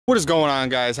What is going on,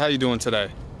 guys? How you doing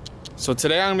today? So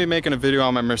today I'm gonna be making a video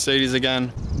on my Mercedes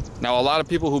again. Now, a lot of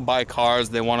people who buy cars,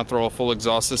 they want to throw a full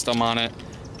exhaust system on it,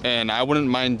 and I wouldn't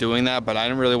mind doing that, but I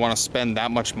didn't really want to spend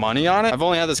that much money on it. I've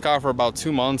only had this car for about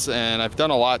 2 months and I've done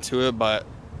a lot to it, but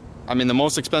I mean, the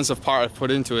most expensive part I've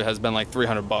put into it has been like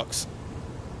 300 bucks.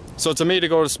 So to me, to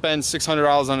go to spend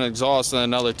 $600 on an exhaust and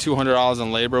another $200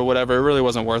 on labor or whatever, it really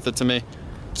wasn't worth it to me.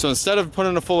 So instead of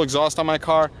putting a full exhaust on my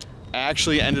car, I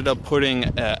actually ended up putting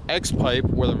an X pipe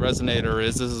where the resonator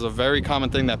is. This is a very common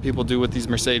thing that people do with these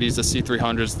Mercedes, the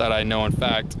C300s that I know, in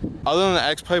fact. Other than the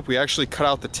X pipe, we actually cut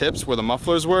out the tips where the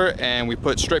mufflers were and we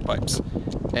put straight pipes.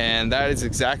 And that is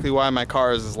exactly why my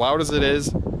car is as loud as it is.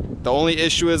 The only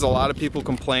issue is a lot of people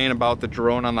complain about the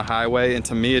drone on the highway, and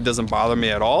to me it doesn't bother me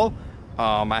at all.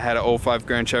 I had an 05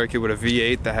 Grand Cherokee with a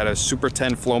V8 that had a Super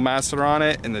 10 Flowmaster on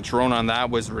it, and the drone on that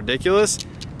was ridiculous.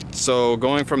 So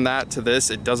going from that to this,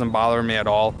 it doesn't bother me at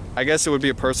all. I guess it would be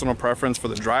a personal preference for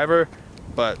the driver,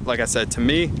 but like I said, to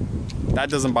me, that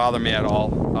doesn't bother me at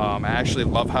all. I actually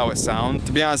love how it sounds.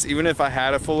 To be honest, even if I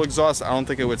had a full exhaust, I don't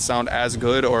think it would sound as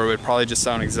good, or it would probably just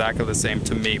sound exactly the same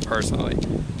to me personally.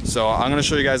 So I'm gonna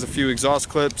show you guys a few exhaust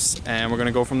clips and we're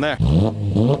gonna go from there.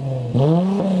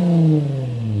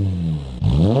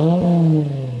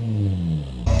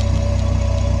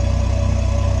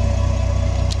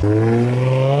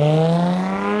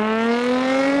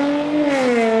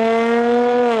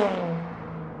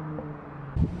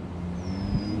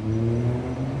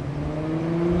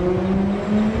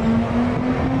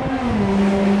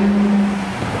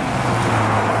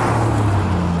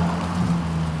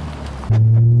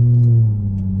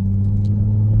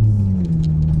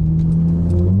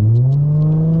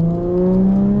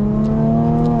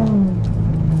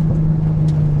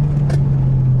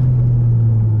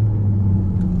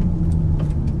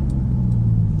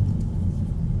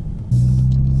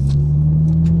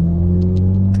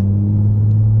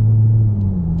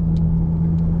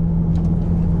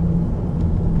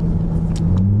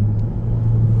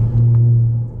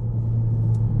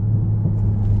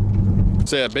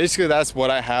 So yeah, basically that's what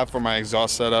I have for my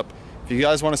exhaust setup. If you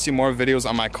guys want to see more videos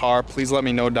on my car, please let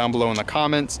me know down below in the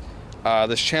comments.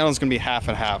 This channel is going to be half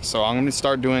and half, so I'm going to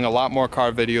start doing a lot more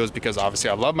car videos because obviously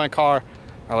I love my car.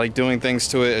 I like doing things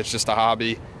to it. It's just a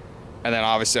hobby. And then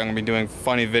obviously I'm going to be doing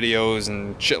funny videos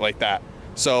and shit like that.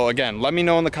 So again, let me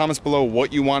know in the comments below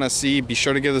what you want to see. Be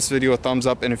sure to give this video a thumbs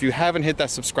up, and if you haven't hit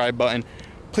that subscribe button,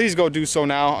 please go do so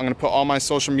now. I'm going to put all my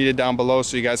social media down below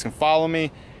so you guys can follow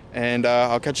me. And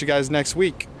I'll catch you guys next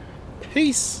week.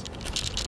 Peace.